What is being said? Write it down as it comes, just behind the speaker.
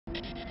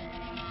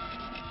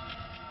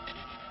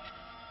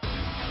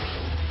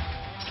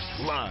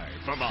Live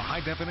from the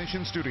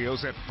high-definition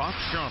studios at Fox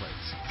Charlotte,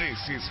 this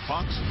is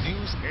Fox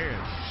News Edge.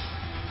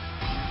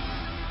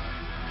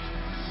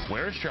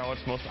 Where is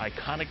Charlotte's most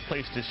iconic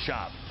place to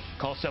shop?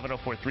 Call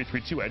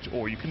 704-332-EDGE,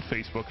 or you can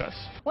Facebook us.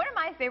 One of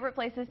my favorite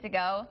places to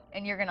go,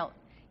 and you're gonna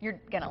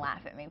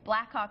laugh at me,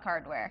 Blackhawk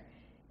Hardware.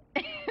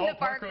 The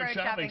Park Road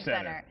Shopping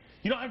Center.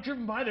 You know, I've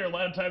driven by there a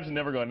lot of times and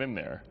never gone in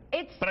there.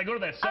 But I go to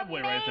that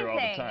Subway right there all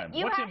the time.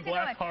 What's in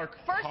Blackhawk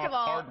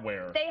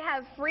Hardware? They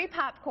have free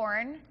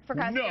popcorn for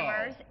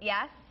customers. No.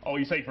 Yes. Oh,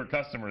 you say for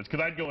customers,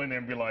 because I'd go in there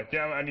and be like,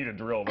 yeah, I need a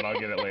drill, but I'll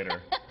get it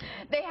later.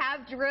 They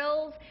have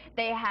drills,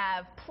 they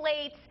have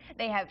plates,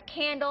 they have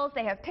candles,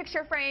 they have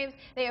picture frames,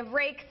 they have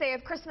rakes, they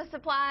have Christmas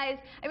supplies.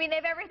 I mean, they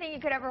have everything you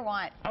could ever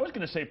want. I was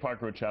going to say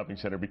Park Road Shopping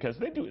Center because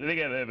they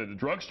have a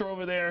drugstore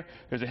over there,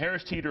 there's a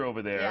Harris Teeter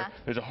over there,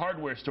 there's a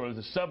hardware store,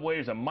 there's a Subway,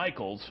 there's a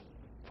Michael's,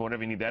 for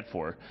whatever you need that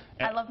for.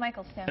 And, I love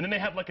Michael's too. And then they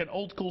have like an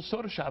old school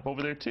soda shop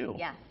over there too.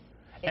 Yes.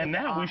 And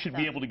now we should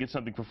be able to get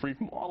something for free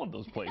from all of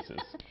those places.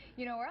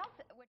 You know where else?